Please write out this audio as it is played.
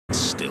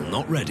still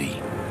not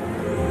ready.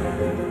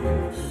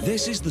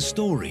 This is the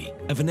story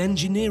of an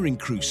engineering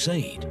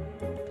crusade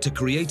to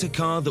create a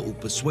car that will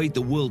persuade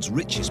the world's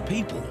richest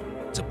people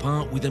to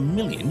part with €1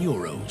 million.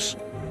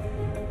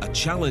 A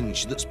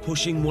challenge that's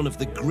pushing one of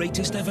the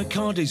greatest ever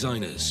car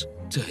designers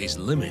to his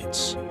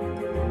limits.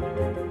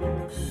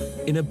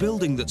 In a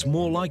building that's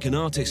more like an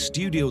artist's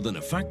studio than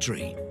a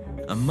factory,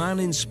 a man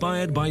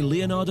inspired by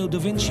Leonardo da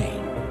Vinci,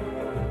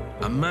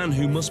 a man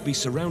who must be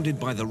surrounded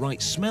by the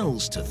right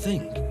smells to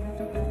think,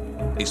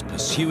 is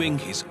pursuing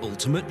his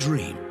ultimate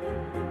dream: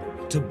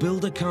 to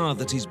build a car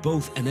that is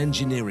both an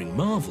engineering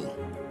marvel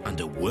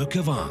and a work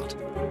of art.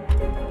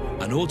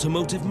 An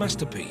automotive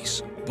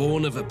masterpiece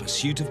born of a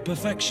pursuit of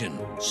perfection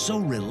so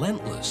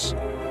relentless,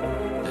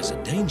 there's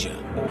a danger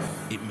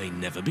it may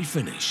never be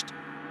finished.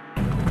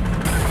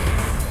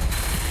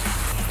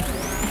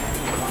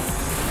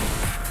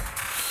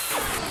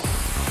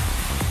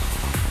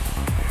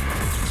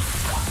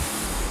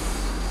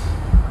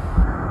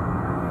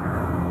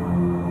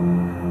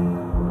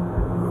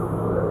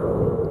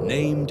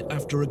 Named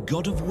after a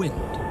god of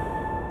wind,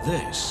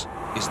 this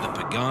is the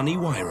Pagani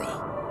Huayra.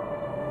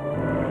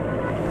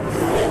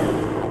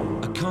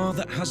 A car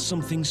that has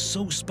something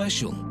so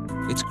special,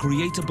 its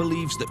creator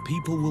believes that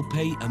people will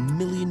pay €1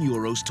 million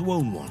to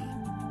own one.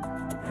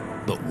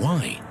 But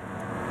why?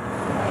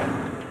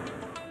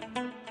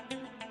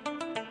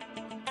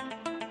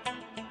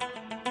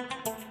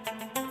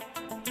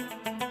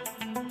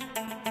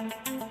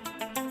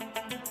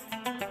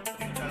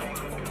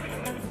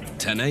 At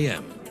 10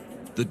 a.m.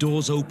 The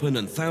doors open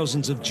and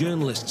thousands of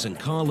journalists and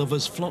car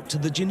lovers flock to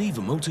the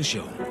Geneva Motor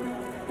Show.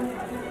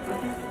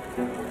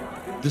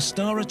 The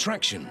star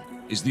attraction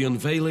is the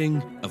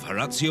unveiling of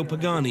Orazio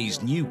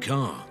Pagani's new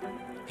car,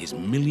 his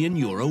 €1 million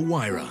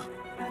Huayra.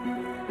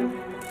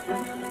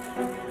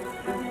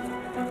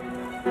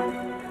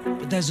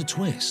 But there's a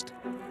twist.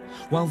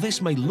 While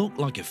this may look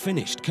like a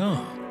finished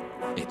car,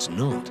 it's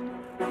not.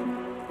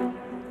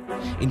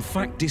 In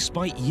fact,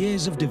 despite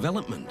years of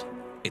development,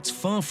 it's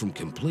far from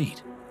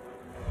complete.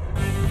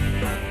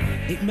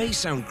 It may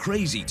sound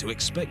crazy to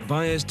expect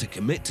buyers to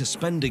commit to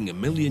spending €1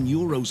 million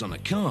on a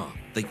car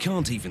they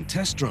can't even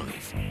test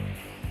drive.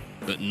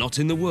 But not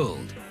in the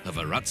world of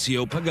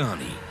Orazio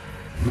Pagani.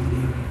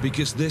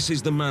 Because this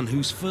is the man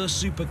whose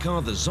first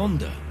supercar, the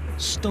Zonda,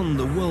 stunned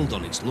the world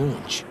on its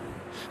launch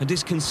and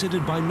is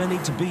considered by many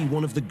to be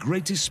one of the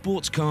greatest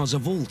sports cars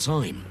of all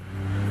time.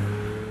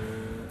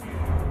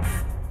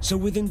 So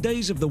within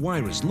days of the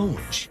Huayra's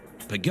launch,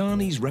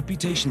 Pagani's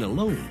reputation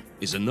alone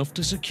is enough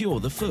to secure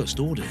the first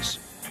orders.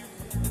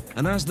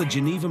 And as the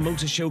Geneva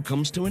Motor Show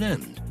comes to an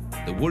end,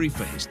 the worry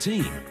for his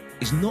team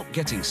is not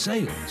getting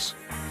sales,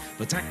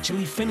 but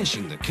actually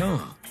finishing the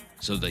car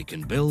so they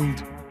can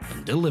build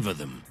and deliver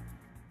them.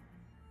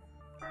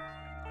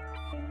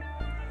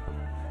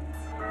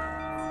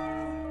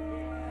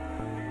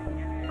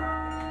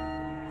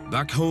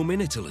 Back home in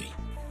Italy,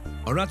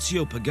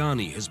 Orazio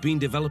Pagani has been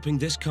developing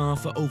this car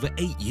for over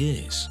 8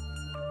 years.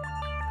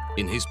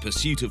 In his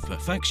pursuit of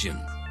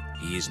perfection,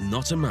 he is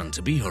not a man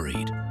to be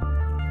hurried.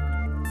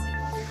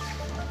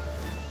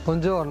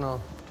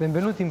 Buongiorno,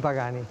 benvenuti in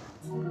Pagani.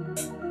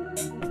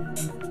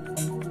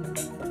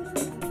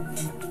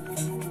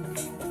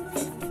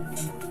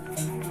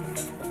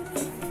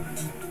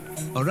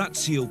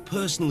 Orazio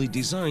personally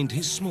designed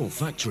his small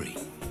factory,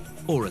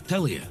 or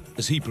atelier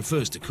as he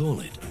prefers to call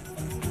it.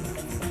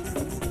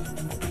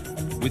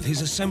 With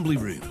his assembly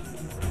room,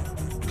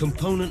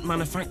 component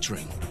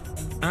manufacturing,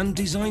 and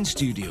design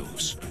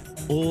studios,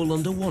 all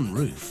under one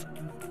roof.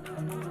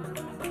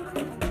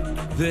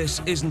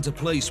 This isn't a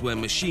place where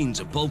machines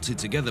are bolted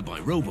together by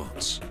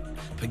robots.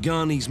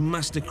 Pagani's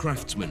master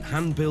craftsmen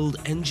hand-build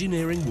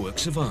engineering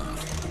works of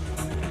art.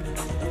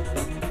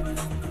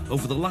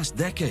 Over the last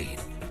decade,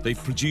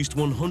 they've produced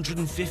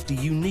 150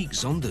 unique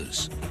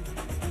Zondas.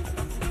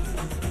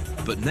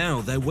 But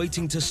now they're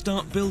waiting to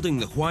start building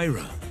the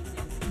Huayra,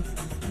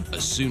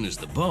 as soon as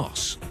the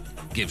boss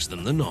gives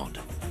them the nod.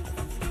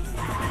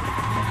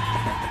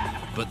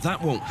 But that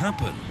won't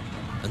happen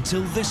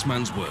until this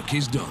man's work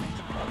is done.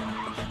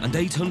 And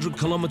 800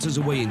 kilometers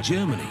away in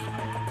Germany,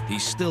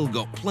 he's still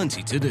got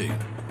plenty to do.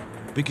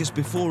 Because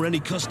before any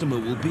customer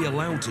will be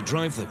allowed to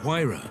drive the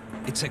Huayra,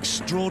 its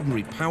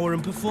extraordinary power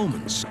and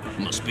performance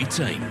must be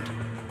tamed.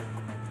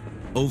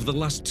 Over the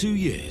last 2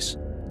 years,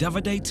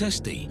 Davide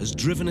Testi has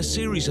driven a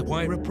series of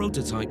Huayra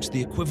prototypes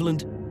the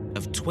equivalent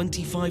of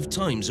 25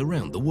 times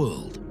around the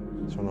world.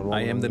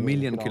 I am the €1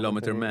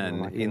 million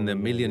man in the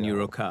 €1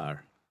 million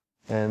car.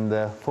 And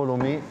follow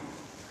me,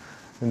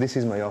 and this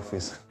is my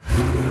office.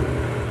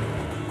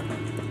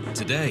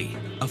 Today,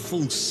 a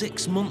full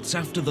 6 months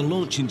after the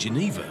launch in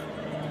Geneva,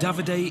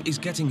 Davide is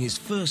getting his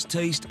first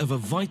taste of a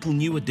vital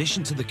new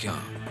addition to the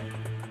car.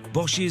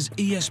 Bosch's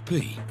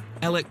ESP,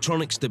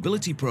 Electronic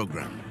Stability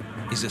Program,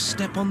 is a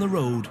step on the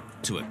road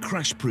to a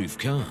crash-proof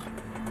car.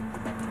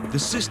 The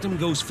system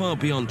goes far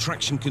beyond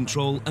traction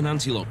control and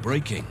anti-lock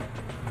braking,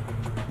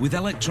 with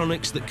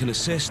electronics that can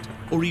assist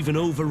or even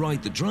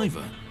override the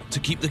driver to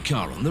keep the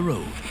car on the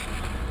road.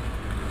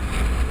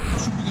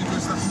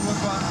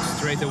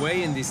 Straight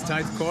away in this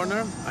tight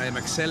corner, I am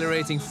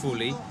accelerating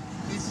fully,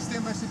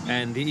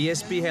 and the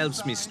ESP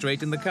helps me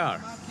straighten the car,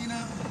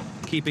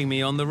 keeping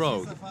me on the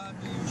road.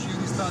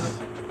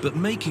 But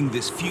making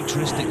this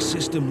futuristic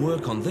system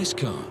work on this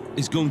car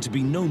is going to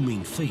be no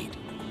mean feat.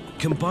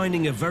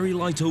 Combining a very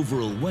light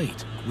overall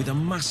weight with a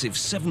massive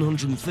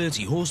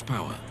 730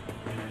 horsepower,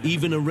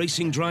 even a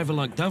racing driver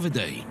like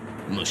Davide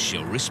must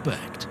show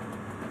respect.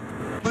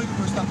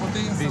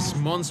 This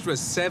monstrous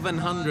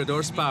 700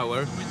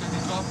 horsepower,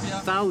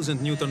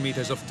 1,000 Newton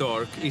meters of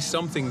torque is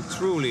something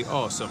truly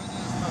awesome.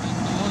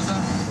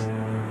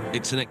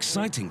 It's an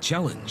exciting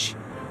challenge,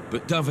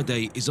 but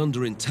Davide is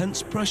under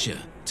intense pressure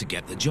to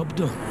get the job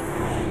done.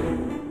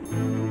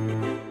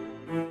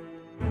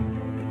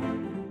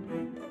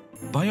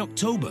 By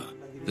October,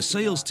 the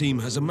sales team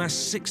has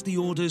amassed 60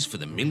 orders for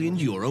the €1 million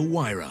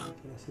Huayra,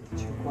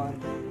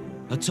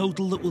 a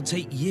total that will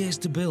take years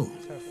to build.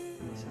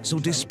 So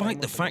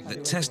despite the fact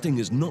that testing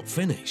is not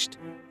finished,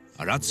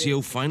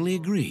 Orazio finally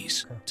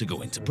agrees to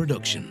go into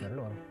production.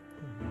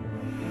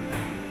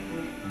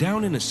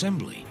 Down in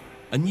assembly,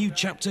 a new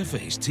chapter for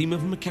his team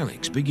of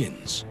mechanics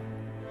begins.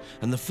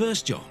 And the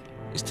first job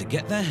is to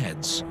get their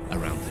heads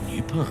around the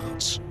new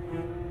parts.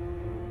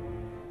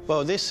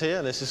 Well, this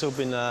has all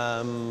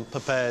been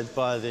prepared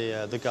by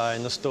the guy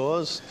in the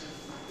stores.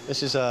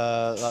 This is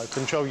a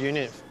control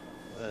unit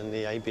and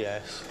the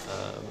ABS.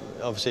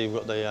 Obviously, you've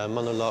got the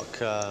monolock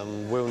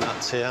wheel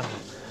nuts here.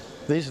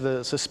 These are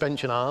the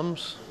suspension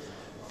arms.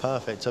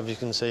 Perfect. As you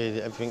can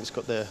see, everything's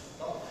got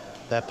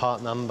their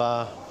part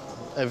number.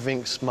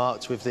 Everything's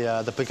marked with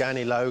the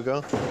Pagani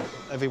logo.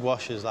 Every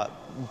wash is like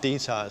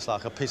detail. It's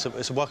like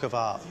it's a work of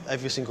art.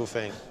 Every single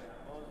thing.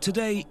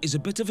 Today is a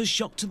bit of a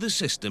shock to the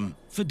system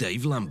for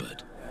Dave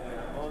Lambert,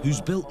 who's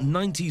built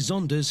 90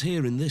 Zondas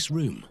here in this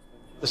room.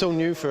 It's all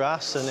new for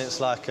us, and it's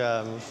like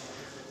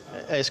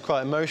it's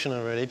quite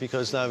emotional really,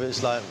 because now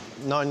it's like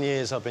 9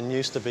 years I've been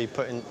used to be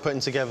putting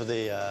together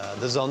the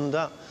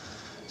Zonda.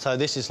 So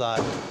this is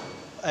like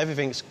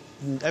everything's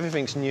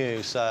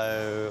new.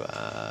 So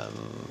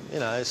you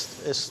know,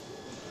 it's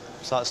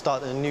like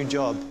starting a new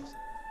job.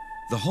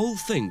 The whole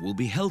thing will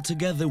be held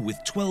together with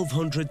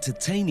 1,200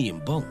 titanium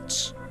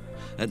bolts.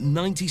 At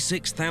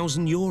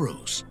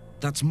 €96,000,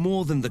 that's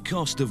more than the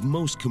cost of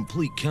most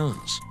complete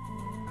cars.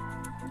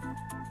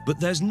 But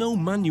there's no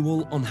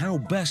manual on how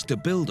best to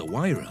build a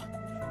Huayra,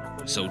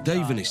 so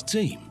Dave and his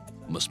team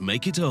must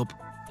make it up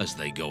as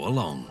they go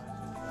along.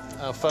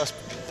 Our first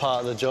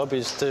part of the job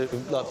is to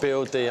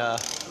build the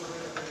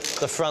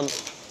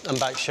front and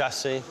back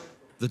chassis.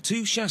 The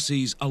two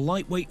chassis are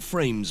lightweight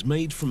frames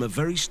made from a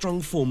very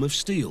strong form of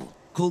steel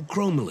called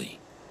chromoly.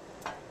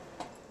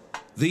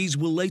 These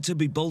will later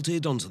be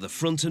bolted onto the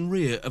front and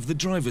rear of the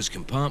driver's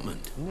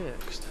compartment.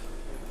 Next.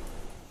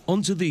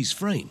 Onto these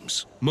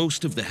frames,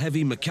 most of the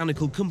heavy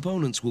mechanical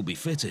components will be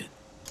fitted,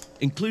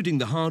 including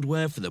the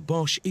hardware for the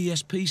Bosch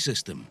ESP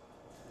system.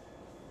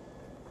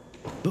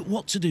 But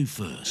what to do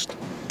first?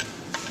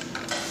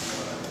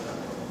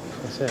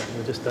 That's it,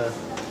 we're just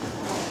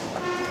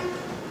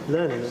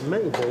learning that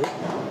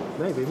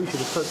maybe we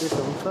should have put this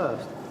on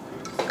first.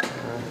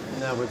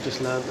 Now we've just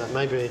learned that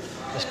maybe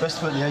it's best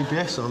to put the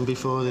ABS on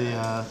before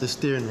the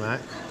steering rack.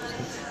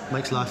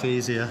 Makes life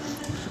easier.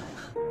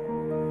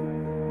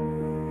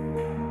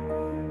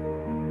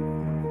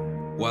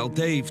 While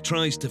Dave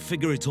tries to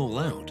figure it all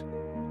out,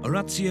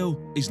 Orazio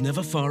is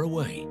never far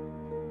away,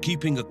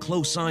 keeping a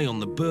close eye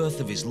on the birth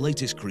of his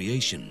latest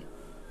creation.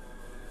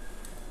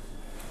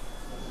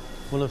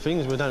 One of the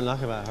things we don't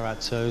like about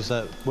Orazio is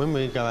that when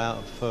we go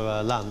out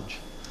for lunch,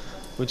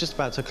 we're just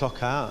about to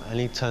clock out and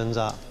he turns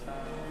up.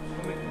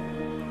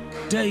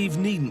 Dave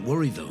needn't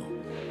worry though.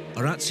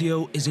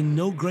 Orazio is in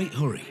no great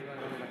hurry,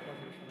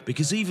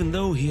 because even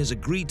though he has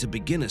agreed to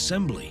begin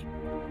assembly,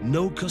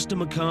 no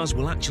customer cars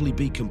will actually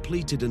be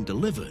completed and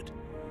delivered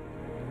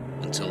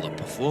until the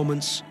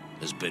performance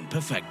has been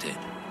perfected.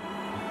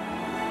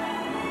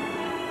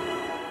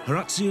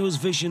 Orazio's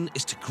vision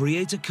is to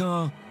create a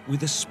car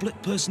with a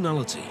split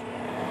personality,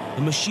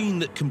 a machine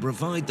that can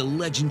provide the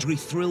legendary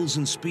thrills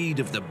and speed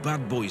of the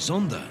bad boy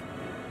Zonda,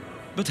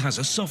 but has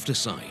a softer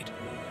side,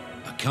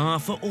 a car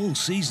for all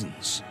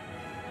seasons,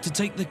 to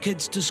take the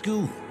kids to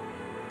school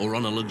or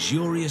on a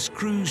luxurious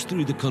cruise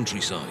through the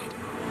countryside.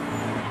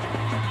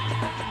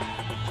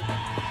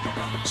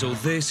 So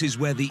this is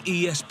where the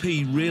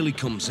ESP really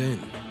comes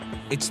in.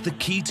 It's the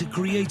key to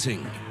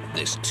creating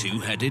this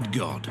two-headed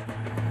god.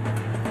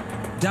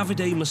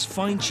 Davide must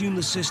fine-tune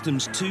the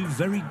system's two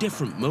very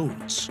different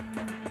modes.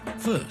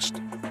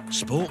 First,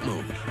 sport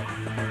mode.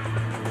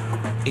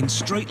 In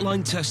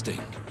straight-line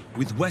testing,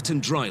 with wet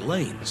and dry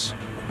lanes,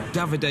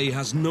 Davide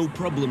has no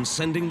problem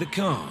sending the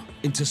car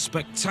into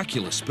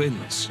spectacular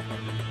spins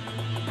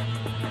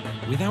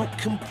without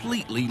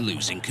completely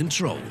losing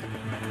control.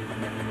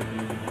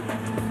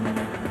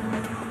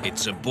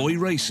 It's a boy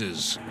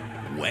racer's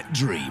wet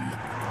dream.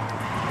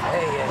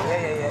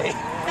 Hey.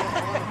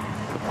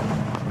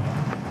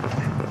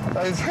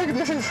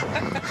 This is...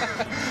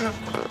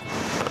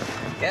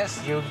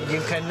 Yes, you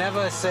can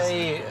never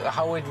say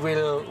how it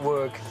will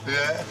work.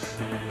 Yeah.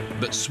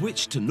 But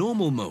switch to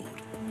normal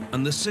mode,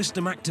 and the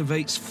system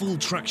activates full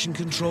traction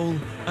control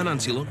and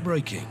anti-lock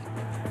braking.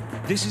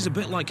 This is a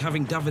bit like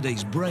having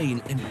Davide's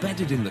brain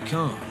embedded in the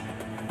car,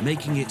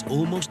 making it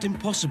almost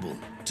impossible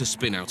to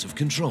spin out of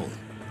control.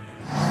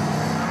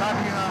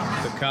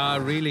 The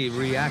car really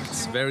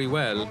reacts very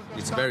well,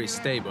 it's very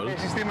stable,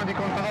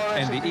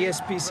 and the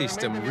ESP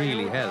system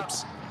really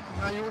helps.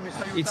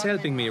 It's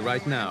helping me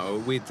right now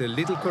with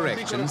little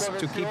corrections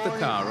to keep the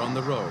car on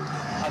the road.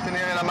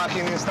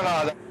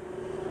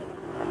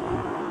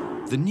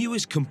 The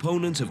newest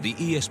component of the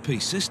ESP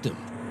system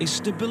is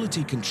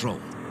stability control.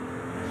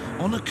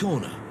 On a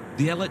corner,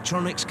 the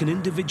electronics can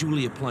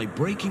individually apply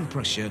braking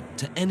pressure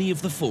to any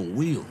of the 4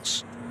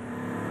 wheels.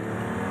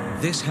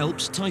 This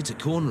helps tighter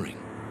cornering.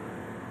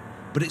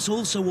 But it's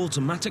also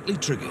automatically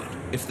triggered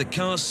if the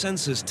car's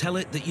sensors tell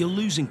it that you're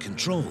losing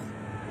control.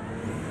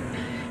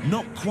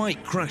 Not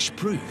quite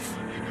crash-proof,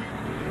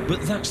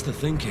 but that's the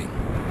thinking.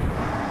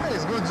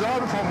 It's good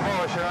job from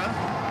Bosch, huh?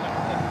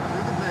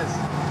 Look at this.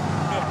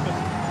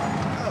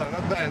 Oh,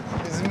 not bad.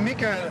 It's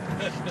Mika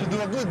to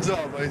do a good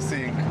job, I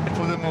think,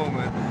 for the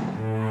moment.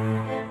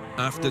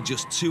 After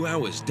just 2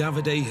 hours,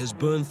 Davide has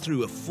burned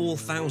through a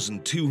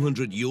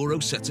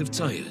 €4,200 set of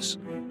tyres.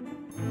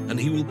 And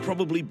he will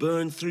probably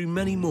burn through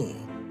many more.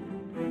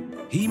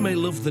 He may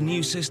love the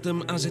new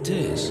system as it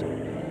is,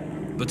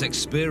 but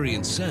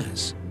experience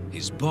says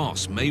his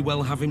boss may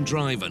well have him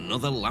drive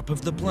another lap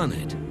of the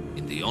planet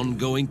in the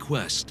ongoing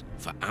quest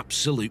for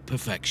absolute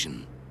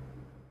perfection.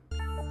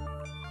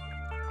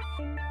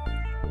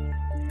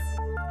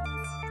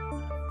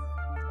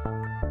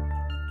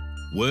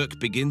 Work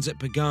begins at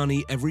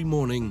Pagani every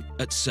morning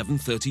at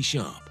 7:30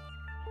 sharp.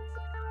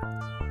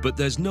 But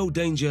there's no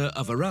danger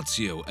of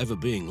Orazio ever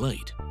being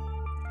late,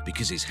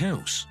 because his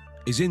house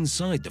is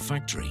inside the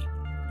factory.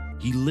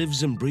 He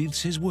lives and breathes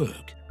his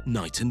work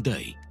night and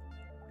day.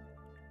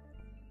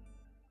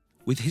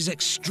 With his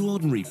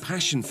extraordinary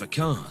passion for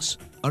cars,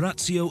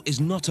 Orazio is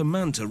not a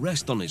man to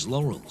rest on his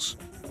laurels.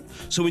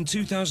 So in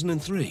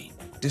 2003,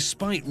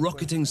 despite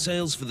rocketing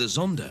sales for the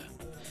Zonda,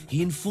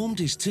 he informed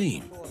his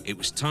team it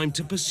was time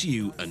to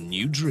pursue a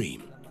new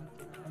dream.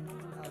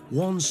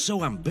 One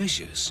so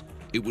ambitious,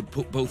 it would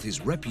put both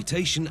his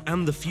reputation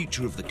and the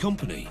future of the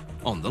company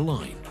on the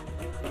line.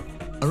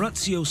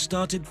 Orazio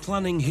started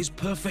planning his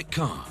perfect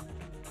car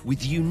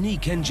with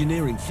unique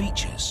engineering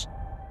features,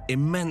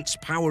 immense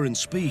power and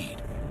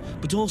speed,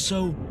 but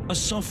also a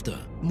softer,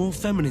 more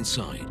feminine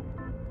side.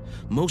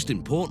 Most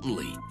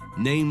importantly,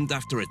 named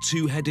after a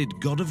 2-headed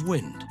god of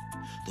wind,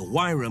 the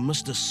Huayra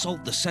must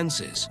assault the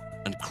senses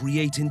and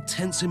create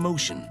intense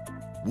emotion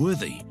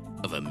worthy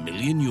of €1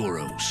 million.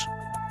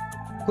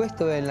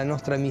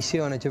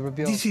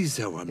 This is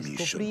our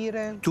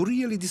mission, to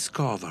really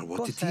discover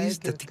what it is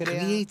that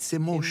creates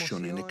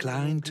emotion in a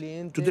client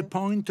to the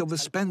point of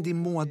spending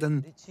more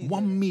than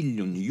 €1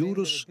 million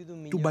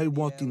to buy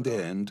what in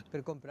the end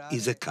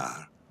is a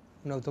car.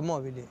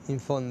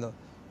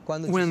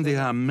 When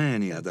there are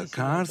many other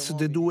cars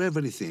that do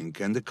everything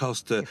and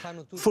cost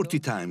 40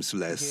 times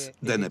less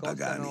than a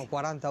Pagani.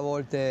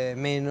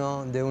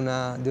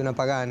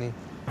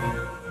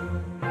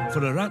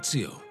 For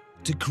Orazio,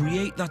 to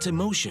create that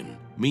emotion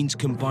means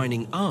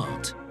combining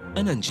art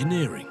and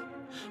engineering,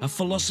 a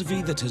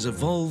philosophy that has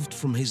evolved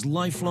from his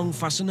lifelong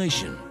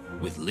fascination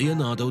with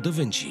Leonardo da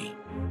Vinci.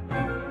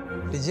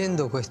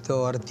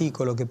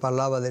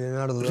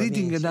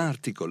 Reading an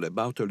article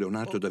about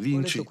Leonardo da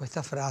Vinci,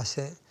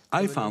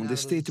 I found a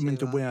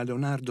statement where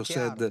Leonardo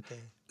said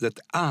that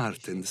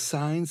art and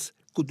science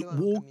could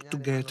walk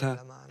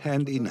together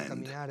hand in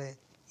hand.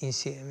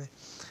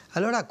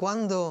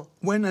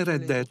 When I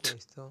read that,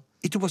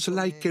 it was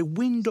like a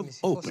window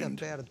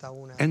opened,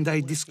 and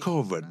I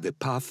discovered the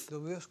path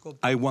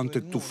I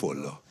wanted to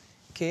follow.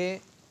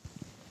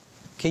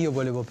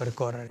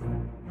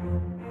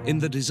 In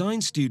the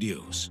design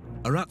studios,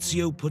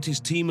 Orazio put his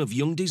team of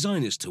young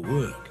designers to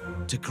work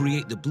to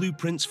create the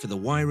blueprints for the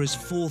Huayra's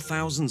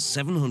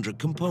 4,700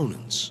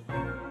 components.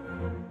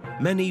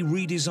 Many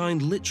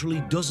redesigned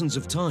literally dozens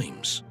of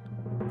times,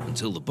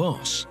 until the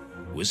boss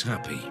was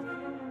happy.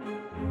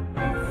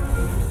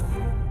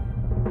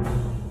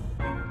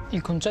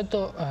 Il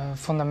concetto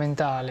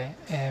fondamentale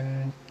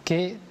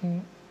che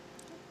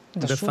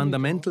The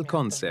fundamental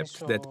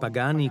concept that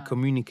Pagani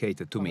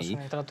communicated to me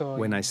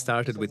when I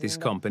started with his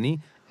company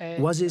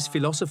was his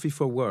philosophy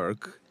for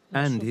work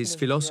and his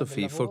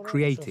philosophy for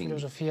creating.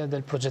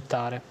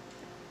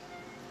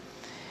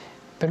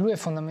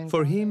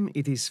 For him,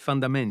 it is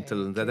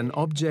fundamental that an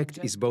object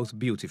is both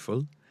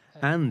beautiful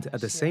and,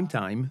 at the same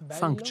time,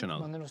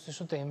 functional.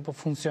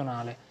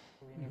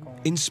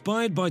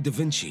 Inspired by Da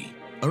Vinci,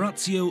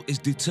 Orazio is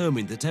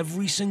determined that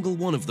every single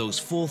one of those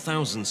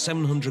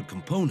 4,700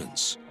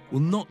 components will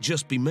not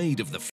just be made of the